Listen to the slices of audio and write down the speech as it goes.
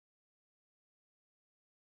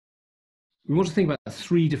We want to think about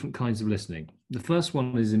three different kinds of listening. The first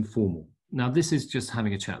one is informal. Now, this is just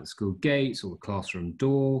having a chat at the school gates or the classroom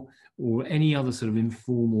door or any other sort of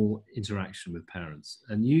informal interaction with parents.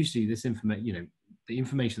 And usually this information, the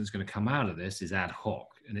information that's going to come out of this is ad hoc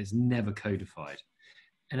and it's never codified.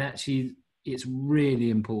 And actually, it's really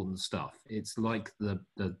important stuff. It's like the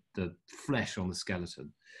flesh on the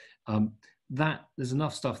skeleton. There's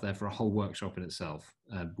enough stuff there for a whole workshop in itself.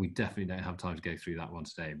 We definitely don't have time to go through that one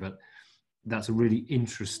today, but that's a really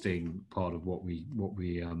interesting part of what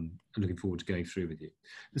we are looking forward to going through with you.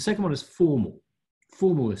 The second one is formal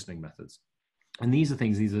listening methods. And these are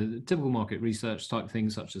typical market research type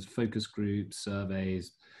things such as focus groups,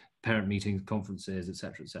 surveys, parent meetings, conferences,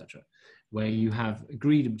 etc., where you have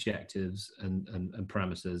agreed objectives and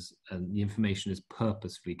parameters and the information is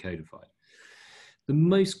purposefully codified. The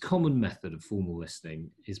most common method of formal listening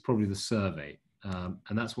is probably the survey.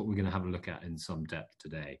 And that's what we're going to have a look at in some depth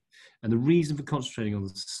today. And the reason for concentrating on the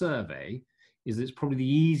survey is that it's probably the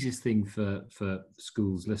easiest thing for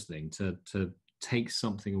schools listening to take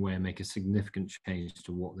something away and make a significant change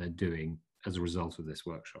to what they're doing as a result of this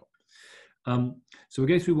workshop. So we'll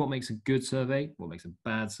go through what makes a good survey, what makes a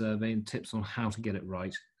bad survey, and tips on how to get it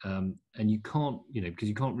right. And you can't, because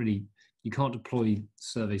you can't deploy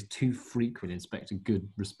surveys too frequently and expect a good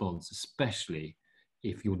response, especially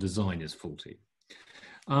if your design is faulty.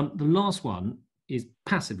 The last one is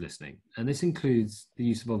passive listening, and this includes the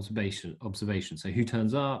use of observation. So who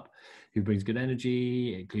turns up, who brings good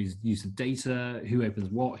energy, it includes use of data, who opens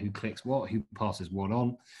what, who clicks what, who passes what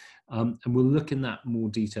on. And we'll look in that more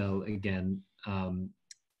detail again in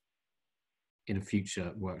a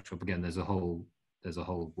future workshop. Again, there's a whole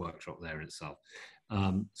workshop there in itself.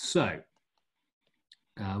 We'll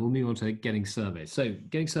move on to getting surveys. So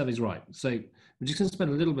getting surveys right. So we're just going to spend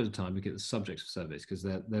a little bit of time looking at the subjects of surveys because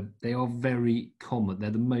they are very common. They're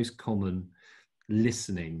the most common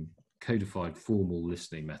codified formal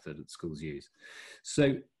listening method that schools use.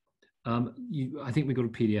 So I think we've got a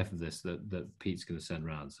PDF of this that Pete's going to send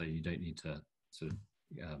around, so you don't need to sort of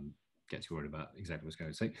get too worried about exactly what's going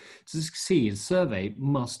on. So to succeed, a survey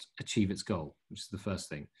must achieve its goal, which is the first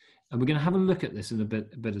thing. And we're going to have a look at this in a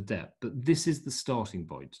bit of depth, but this is the starting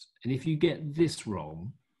point. And if you get this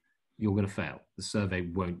wrong, you're going to fail. The survey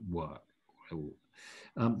won't work at all.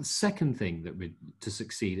 The second thing to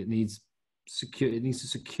succeed, it needs to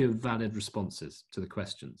secure valid responses to the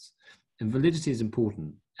questions. And validity is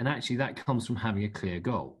important. And actually that comes from having a clear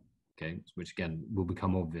goal, okay, which again will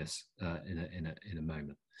become obvious in a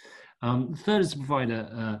moment. The third is to provide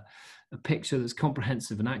a picture that's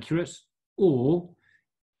comprehensive and accurate, or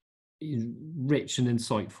rich and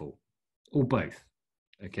insightful, or both.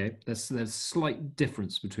 Okay, there's a slight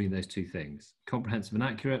difference between those two things: comprehensive and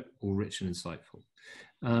accurate, or rich and insightful.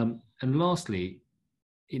 And lastly,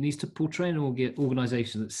 it needs to portray an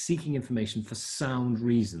organization that's seeking information for sound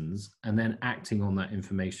reasons and then acting on that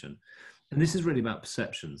information. And this is really about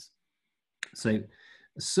perceptions. So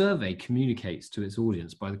a survey communicates to its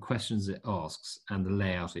audience by the questions it asks and the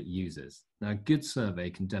layout it uses. Now, a good survey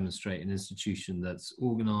can demonstrate an institution that's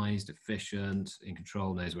organized, efficient, in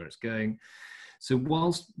control, knows where it's going. So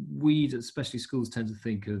whilst we, especially schools, tend to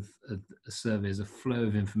think of a survey as a flow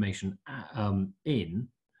of information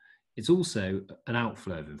it's also an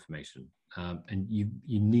outflow of information, and you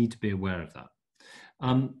need to be aware of that.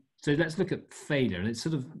 So let's look at failure, and it's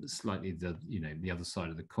sort of slightly the other side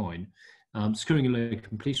of the coin. Securing a low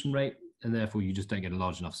completion rate, and therefore you just don't get a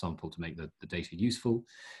large enough sample to make the data useful.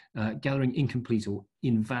 Gathering incomplete or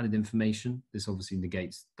invalid information. This obviously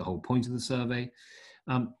negates the whole point of the survey.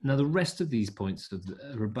 Now the rest of these points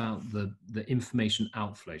are about the information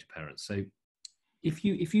outflow to parents. So if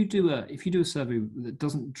you do a survey that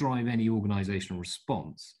doesn't drive any organizational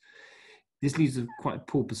response, this leads to quite a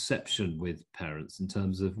poor perception with parents in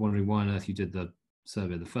terms of wondering why on earth you did the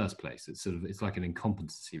survey in the first place. It's like an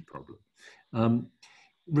incompetency problem.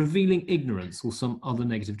 Revealing ignorance or some other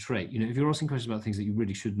negative trait. If you're asking questions about things that you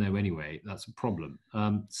really should know anyway, that's a problem.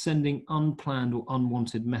 Sending unplanned or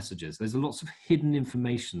unwanted messages. There's lots of hidden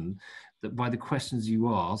information that by the questions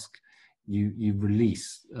you ask, you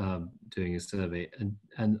release doing a survey,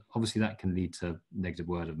 and obviously that can lead to negative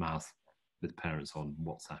word of mouth with parents on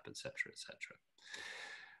WhatsApp, etc., etc.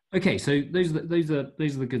 Okay, so those are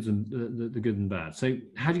the goods and the good and bad. So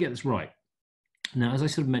how do you get this right? Now, as I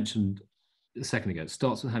sort of mentioned a second ago, it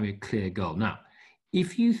starts with having a clear goal. Now,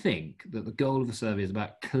 if you think that the goal of a survey is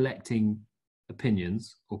about collecting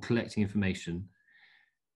opinions or collecting information,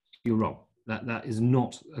 you're wrong. That is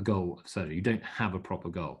not a goal of survey. You don't have a proper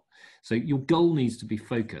goal. So your goal needs to be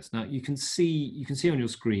focused. Now you can see on your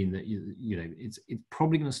screen that it's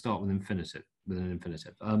probably going to start with infinitive. with an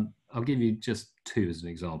infinitive. I'll give you just two as an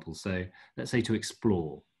example. So let's say to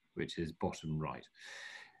explore, which is bottom right.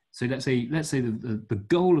 So let's say the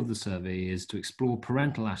goal of the survey is to explore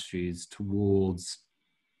parental attitudes towards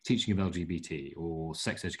teaching of LGBT or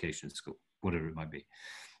sex education in school, whatever it might be.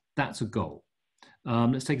 That's a goal.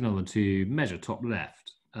 Let's take another one to measure, top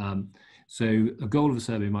left. So a goal of the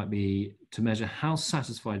survey might be to measure how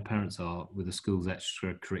satisfied parents are with the school's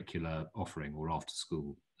extracurricular offering or after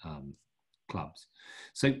school clubs.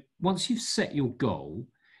 So once you've set your goal,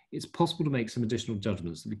 it's possible to make some additional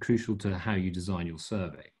judgments that will be crucial to how you design your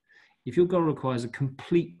survey. If your goal requires a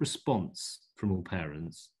complete response from all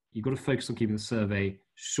parents, you've got to focus on keeping the survey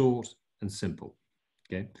short and simple.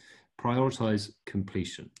 Okay, prioritize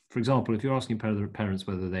completion. For example, if you're asking parents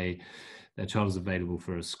whether their child is available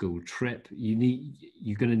for a school trip,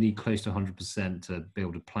 you're going to need close to 100% to be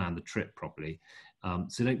able to plan the trip properly.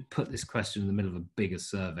 So don't put this question in the middle of a bigger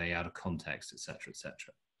survey out of context, etc., etc.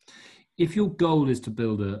 If your goal is to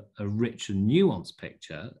build a rich and nuanced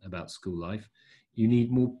picture about school life, you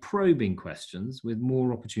need more probing questions with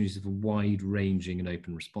more opportunities for wide-ranging and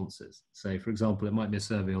open responses. So, for example, it might be a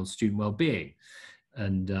survey on student well-being,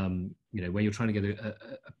 and where you're trying to get a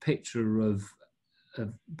picture of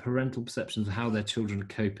parental perceptions of how their children are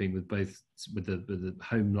coping with both with the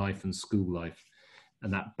home life and school life,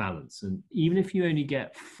 and that balance. And even if you only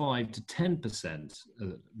get 5 to 10%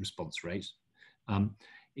 response rate,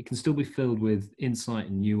 it can still be filled with insight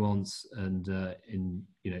and nuance, and it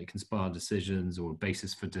can inspire decisions or a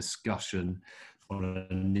basis for discussion on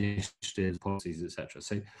initiatives, policies, etc.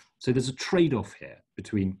 So there's a trade-off here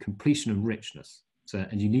between completion and richness.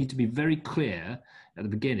 And you need to be very clear at the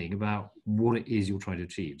beginning about what it is you're trying to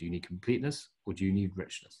achieve. Do you need completeness or do you need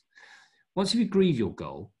richness? Once you've agreed your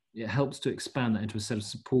goal, it helps to expand that into a set of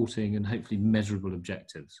supporting and hopefully measurable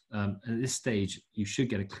objectives. And at this stage, you should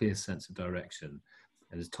get a clear sense of direction,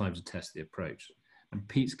 and it's time to test the approach. And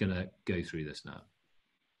Pete's going to go through this now.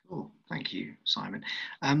 Cool. Thank you, Simon.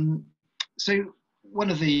 So one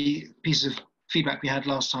of the pieces of feedback we had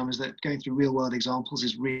last time is that going through real world examples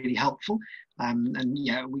is really helpful. And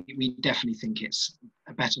yeah, we definitely think it's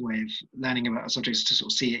a better way of learning about subjects to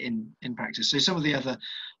sort of see it in practice. So some of the other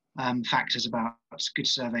factors about good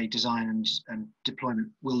survey design and deployment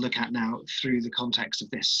we'll look at now through the context of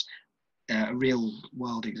this real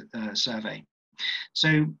world survey.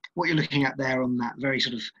 So what you're looking at there on that very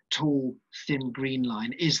sort of tall, thin green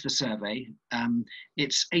line is the survey.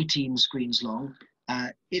 It's 18 screens long.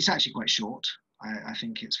 It's actually quite short, I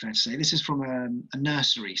think it's fair to say. This is from a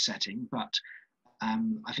nursery setting, but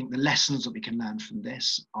I think the lessons that we can learn from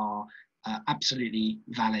this are absolutely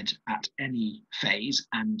valid at any phase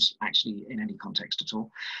and actually in any context at all.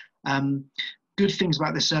 Good things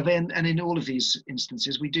about this survey, and in all of these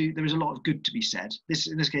instances, there is a lot of good to be said.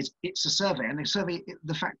 In this case, it's a survey, and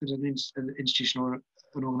the fact that an institution or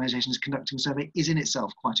an organisation is conducting a survey is in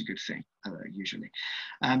itself quite a good thing, usually.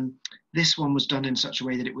 This one was done in such a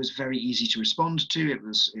way that it was very easy to respond to. It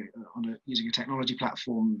was using a technology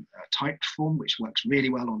platform, typed form, which works really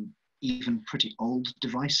well on even pretty old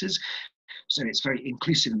devices. So it's very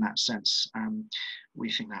inclusive in that sense. We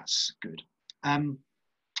think that's good.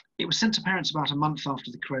 It was sent to parents about a month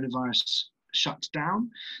after the coronavirus shut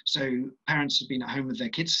down. So parents had been at home with their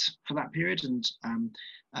kids for that period, and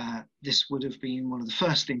this would have been one of the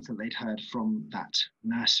first things that they'd heard from that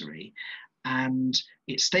nursery. And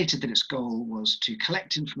it stated that its goal was to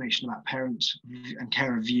collect information about parent and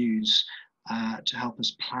carer views to help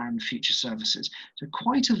us plan future services. So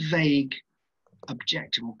quite a vague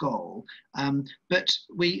objective or goal, but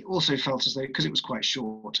we also felt as though, because it was quite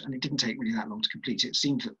short and it didn't take really that long to complete, it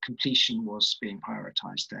seemed that completion was being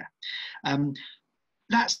prioritized there.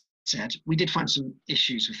 That said, we did find some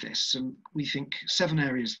issues with this, and we think 7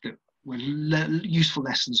 areas that were useful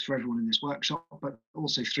lessons for everyone in this workshop, but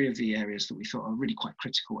also 3 of the areas that we thought are really quite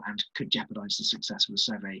critical and could jeopardize the success of the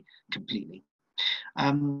survey completely.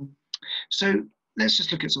 So let's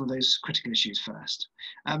just look at some of those critical issues first.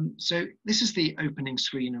 So this is the opening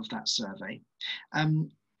screen of that survey.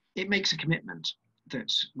 It makes a commitment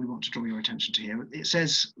that we want to draw your attention to here. It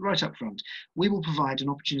says right up front, we will provide an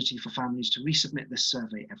opportunity for families to resubmit this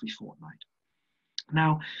survey every fortnight.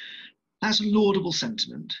 Now, that's a laudable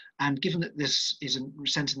sentiment, and given that this is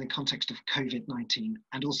sent in the context of COVID-19,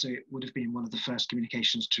 and also it would have been one of the first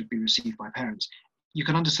communications to be received by parents, you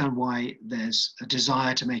can understand why there's a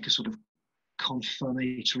desire to make a sort of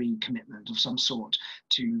confirmatory commitment of some sort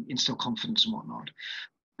to instill confidence and whatnot.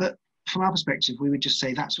 But from our perspective, we would just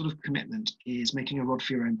say that sort of commitment is making a rod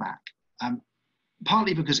for your own back.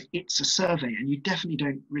 Partly because it's a survey, and you definitely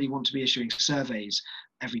don't really want to be issuing surveys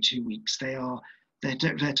every 2 weeks. They are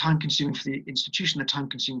They're time consuming for the institution, they're time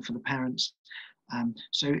consuming for the parents.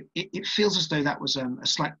 So it feels as though that was a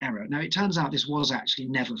slight error. Now, it turns out this was actually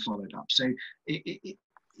never followed up. So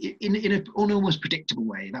in an almost predictable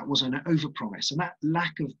way, that was an overpromise. And that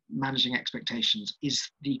lack of managing expectations is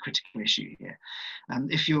the critical issue here.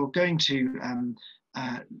 If you're going to,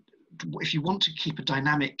 if you want to keep a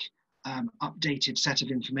dynamic, updated set of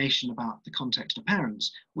information about the context of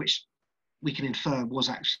parents, which we can infer was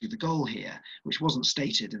actually the goal here, which wasn't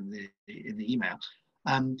stated in the email,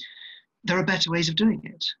 there are better ways of doing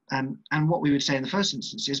it. And what we would say in the first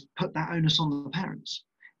instance is put that onus on the parents.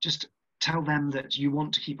 Just tell them that you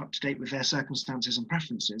want to keep up to date with their circumstances and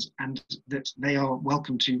preferences, and that they are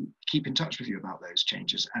welcome to keep in touch with you about those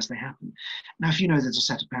changes as they happen. Now, if you know there's a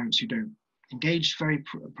set of parents who don't engage very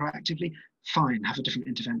proactively, fine, have a different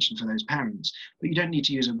intervention for those parents, but you don't need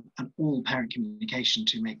to use an all-parent communication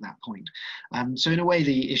to make that point. So in a way,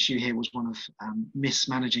 the issue here was one of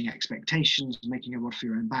mismanaging expectations, making a rod for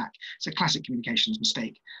your own back. It's a classic communications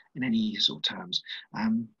mistake in any sort of terms,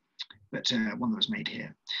 but one that was made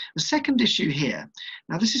here. The second issue here,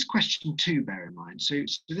 now this is question 2, bear in mind, so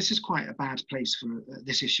this is quite a bad place for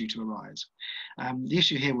this issue to arise. The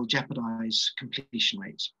issue here will jeopardize completion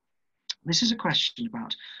rates. This is a question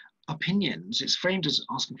about opinions. It's framed as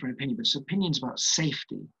asking for an opinion, but it's opinions about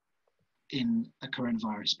safety in a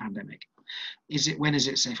coronavirus pandemic. When is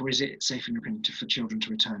it safe, or is it safe in your opinion for children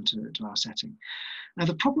to return to our setting? Now,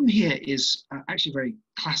 the problem here is actually a very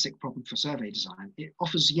classic problem for survey design. It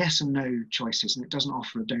offers yes and no choices, and it doesn't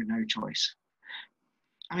offer a don't know choice.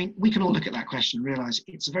 I mean, we can all look at that question and realize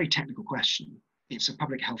it's a very technical question. It's a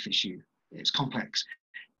public health issue. It's complex.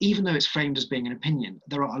 Even though it's framed as being an opinion,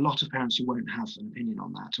 there are a lot of parents who won't have an opinion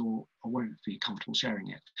on that, or won't be comfortable sharing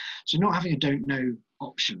it. So not having a don't know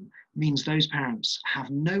option means those parents have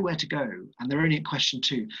nowhere to go, and they're only at question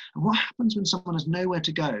 2. And what happens when someone has nowhere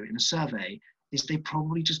to go in a survey is they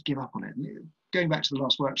probably just give up on it. And going back to the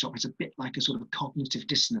last workshop, it's a bit like a sort of cognitive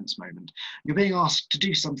dissonance moment. You're being asked to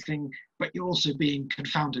do something, but you're also being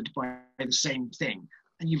confounded by the same thing.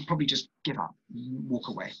 And you probably just give up, walk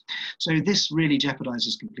away. So this really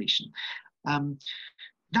jeopardizes completion.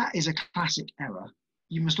 That is a classic error.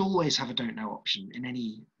 You must always have a don't know option in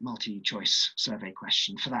any multi-choice survey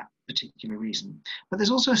question for that particular reason. But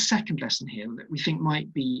there's also a second lesson here that we think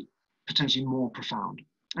might be potentially more profound.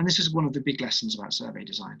 And this is one of the big lessons about survey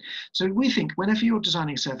design. So we think whenever you're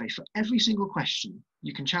designing a survey, for every single question,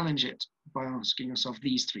 you can challenge it by asking yourself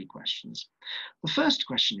these 3 questions. The first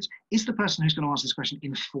question is the person who's going to answer this question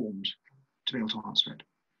informed to be able to answer it?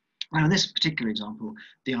 Now, in this particular example,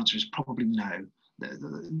 the answer is probably no.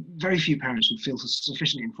 Very few parents would feel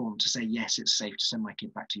sufficiently informed to say, yes, it's safe to send my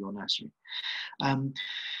kid back to your nursery.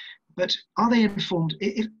 But are they informed?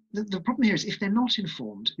 The problem here is if they're not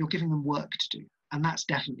informed, you're giving them work to do. And that's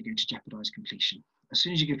definitely going to jeopardize completion. As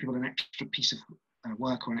soon as you give people an extra piece of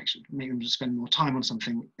work, or an extra, make them spend more time on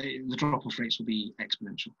something, the drop-off rates will be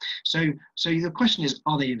exponential. So the question is,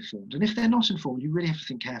 are they informed? And if they're not informed, you really have to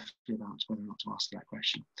think carefully about whether or not to ask that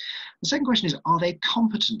question. The second question is, are they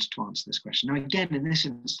competent to answer this question? Now, again, in this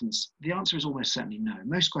instance, the answer is almost certainly no.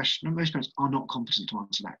 Most parents are not competent to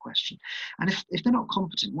answer that question. And if they're not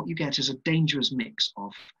competent, what you get is a dangerous mix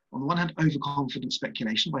of, on the one hand, overconfident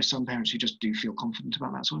speculation by some parents who just do feel confident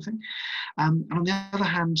about that sort of thing. And on the other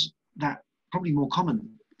hand, that probably more common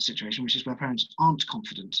situation, which is where parents aren't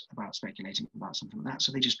confident about speculating about something like that,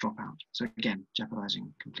 so they just drop out. So again,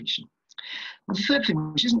 jeopardizing completion. And the third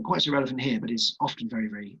thing, which isn't quite so relevant here, but is often very,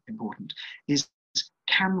 very important, is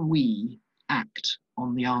can we act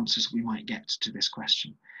on the answers we might get to this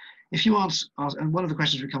question? If you ask, and one of the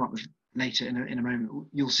questions we come up with later in a moment,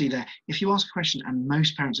 you'll see there, if you ask a question and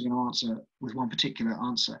most parents are going to answer with one particular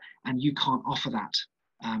answer, and you can't offer that,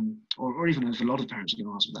 or even if a lot of parents are going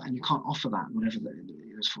to answer that, and you can't offer that, whatever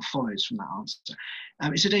follows from that answer,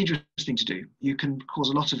 it's a dangerous thing to do. You can cause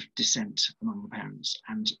a lot of dissent among the parents,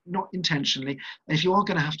 and not intentionally. If you are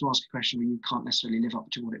going to have to ask a question where you can't necessarily live up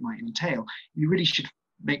to what it might entail, you really should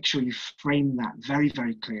make sure you frame that very,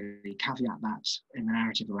 very clearly, caveat that in the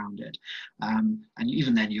narrative around it. And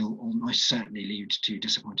even then, you'll almost certainly lead to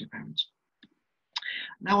disappointed parents.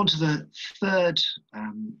 Now on to the third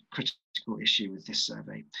critical issue with this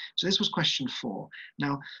survey. So this was question 4.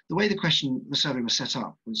 Now, the way the survey was set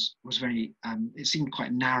up was very, it seemed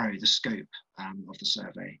quite narrow, the scope of the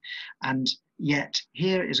survey. And yet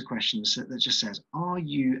here is a question that just says, are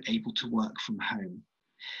you able to work from home?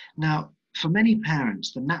 Now, for many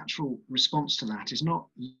parents, the natural response to that is not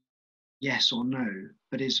yes or no,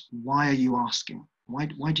 but is, why are you asking? Why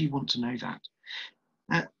do you want to know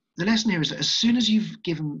that? the lesson here is that as soon as you've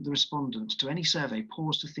given the respondent to any survey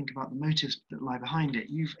pause to think about the motives that lie behind it,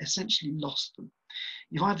 you've essentially lost them.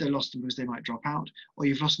 You've either lost them because they might drop out, or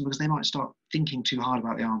you've lost them because they might start thinking too hard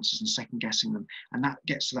about the answers and second guessing them. And that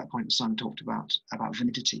gets to that point that Simon talked about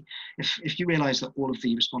validity. If you realize that all of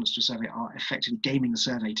the respondents to a survey are effectively gaming the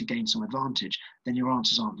survey to gain some advantage, then your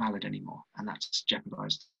answers aren't valid anymore. And that's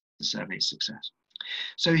jeopardized the survey's success.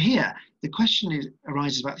 So here, the question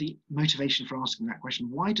arises about the motivation for asking that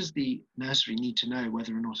question. Why does the nursery need to know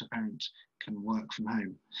whether or not a parent can work from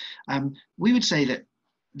home? We would say that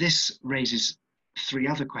this raises three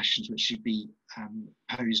other questions which should be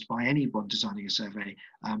posed by anyone designing a survey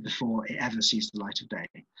before it ever sees the light of day.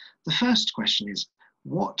 The first question is,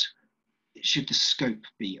 what should the scope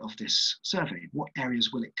be of this survey? What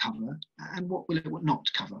areas will it cover and what will it not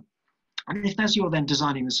cover? And if, as you're then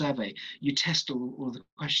designing the survey, you test all of the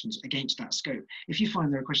questions against that scope, if you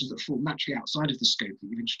find there are questions that fall naturally outside of the scope that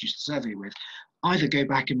you've introduced the survey with, either go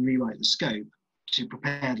back and rewrite the scope to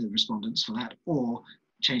prepare the respondents for that, or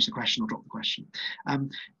change the question or drop the question.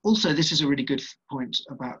 Also, this is a really good point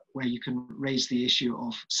about where you can raise the issue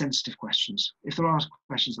of sensitive questions. If there are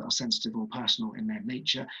questions that are sensitive or personal in their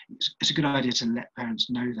nature, it's a good idea to let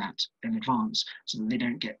parents know that in advance so that they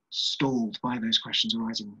don't get stalled by those questions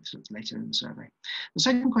arising later in the survey. The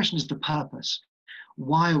second question is the purpose.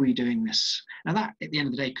 Why are we doing this? Now that, at the end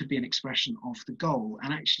of the day, could be an expression of the goal,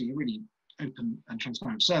 and actually a really open and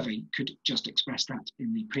transparent survey could just express that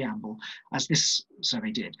in the preamble, as this survey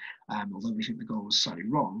did, although we think the goal was slightly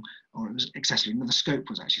wrong, or it was excessively, the scope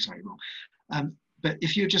was actually slightly wrong. But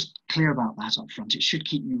if you're just clear about that up front, it should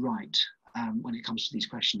keep you right when it comes to these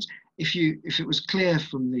questions. If it was clear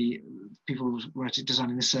from the people who were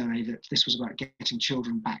designing this survey that this was about getting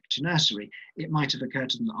children back to nursery, it might have occurred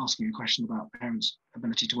to them that asking a question about parents'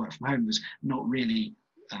 ability to work from home was not really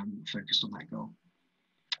focused on that goal.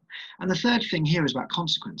 And the third thing here is about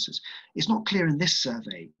consequences. It's not clear in this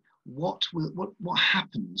survey what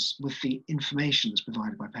happens with the information that's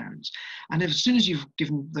provided by parents. And as soon as you've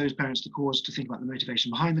given those parents the cause to think about the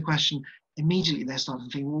motivation behind the question, immediately they're starting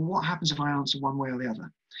to think, well, what happens if I answer one way or the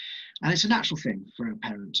other? And it's a natural thing for a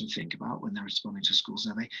parent to think about when they're responding to a school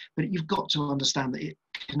survey, but you've got to understand that it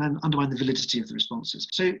can undermine the validity of the responses.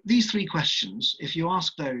 So these three questions, if you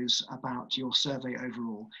ask those about your survey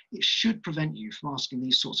overall, it should prevent you from asking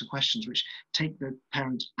these sorts of questions which take the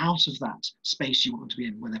parent out of that space you want them to be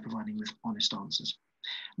in when they're providing with honest answers.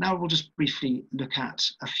 Now we'll just briefly look at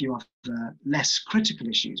a few other less critical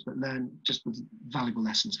issues, but learn just with valuable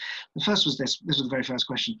lessons. The first was this was the very first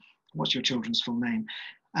question: what's your children's full name?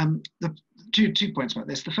 The two points about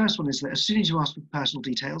this. The first one is that as soon as you ask for personal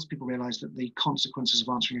details, people realize that the consequences of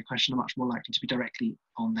answering a question are much more likely to be directly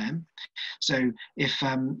on them. So if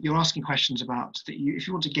you're asking questions about if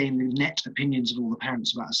you want to gain the net opinions of all the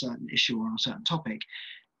parents about a certain issue or a certain topic,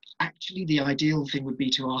 actually the ideal thing would be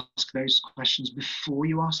to ask those questions before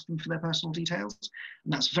you ask them for their personal details.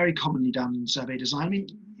 And that's very commonly done in survey design. I mean,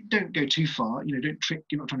 don't go too far, you're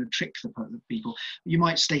not trying to trick the people. You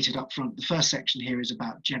might state it up front. The first section here is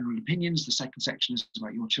about general opinions. The second section is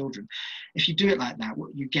about your children. If you do it like that,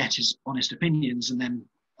 what you get is honest opinions and then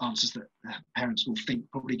answers that parents will think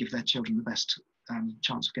probably give their children the best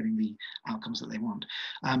chance of getting the outcomes that they want.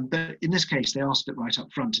 But in this case, they asked it right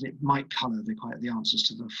up front, and it might colour the answers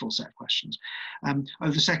to the full set of questions.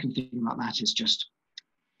 The second thing about that is just,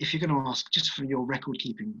 if you're going to ask just for your record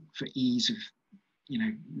keeping, for ease of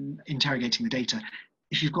interrogating the data,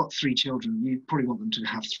 if you've got 3 children, you probably want them to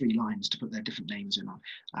have 3 lines to put their different names in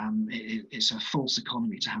on. It's a false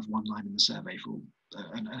economy to have 1 line in the survey for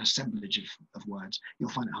an assemblage of words. You'll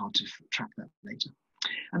find it hard to track that later.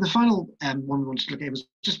 And the final one we wanted to look at was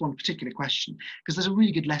just one particular question, because there's a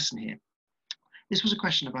really good lesson here. This was a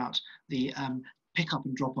question about the pick-up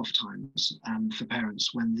and drop-off times for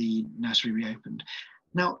parents when the nursery reopened.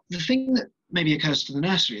 Now, the thing that maybe occurs to the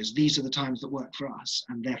nursery is these are the times that work for us,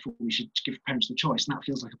 and therefore we should give parents the choice, and that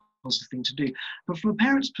feels like a positive thing to do. But from a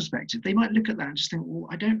parent's perspective, they might look at that and just think, well,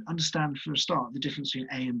 I don't understand for a start the difference between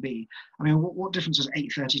A and B. I mean, what difference does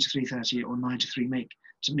 8:30 to 3:30 or 9 to 3 make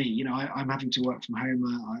to me? I'm having to work from home.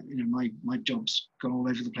 My job's gone all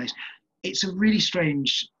over the place. It's a really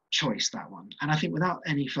strange choice, that one. And I think without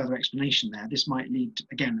any further explanation there, this might lead to,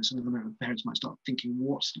 again, some of the parents might start thinking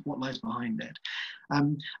what lies behind it.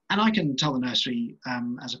 And I can tell the nursery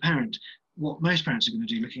as a parent what most parents are going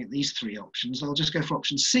to do looking at these 3 options. They'll just go for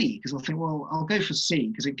option C, because they'll think, well, I'll go for C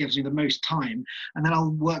because it gives me the most time, and then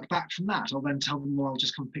I'll work back from that. I'll then tell them, well, I'll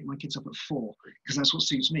just come pick my kids up at 4 because that's what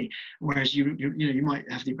suits me. Whereas you might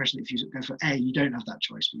have the impression that if you go for A, you don't have that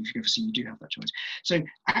choice, but if you go for C, you do have that choice. So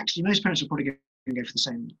actually, most parents will probably go to go for the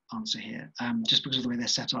same answer here, just because of the way they're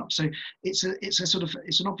set up. So it's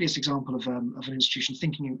an obvious example of an institution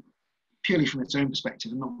thinking purely from its own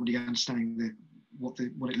perspective and not really understanding what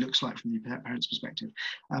it looks like from the parent's perspective.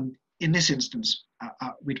 In this instance,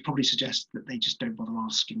 we'd probably suggest that they just don't bother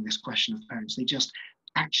asking this question of parents. They just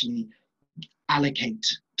actually allocate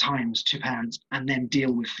times to parents and then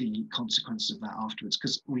deal with the consequences of that afterwards,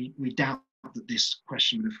 because we doubt that this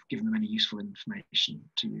question would have given them any useful information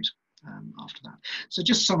to use after that. So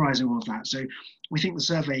just summarising all of that. So we think the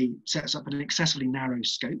survey sets up an excessively narrow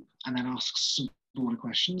scope and then asks some broader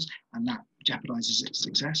questions, and that jeopardizes its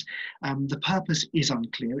success. The purpose is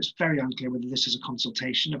unclear. It's very unclear whether this is a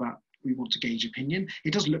consultation about we want to gauge opinion.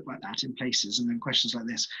 It does look like that in places, and then questions like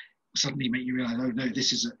this suddenly make you realize, oh no,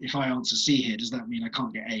 this is if I answer C here, does that mean I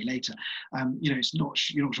can't get A later? You're not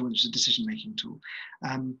sure whether it's a decision-making tool.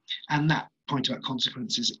 And that point about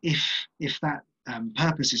consequences, if that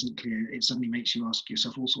purpose isn't clear, it suddenly makes you ask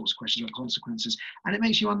yourself all sorts of questions about consequences, and it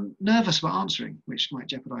makes you nervous about answering, which might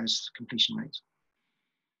jeopardize completion rates.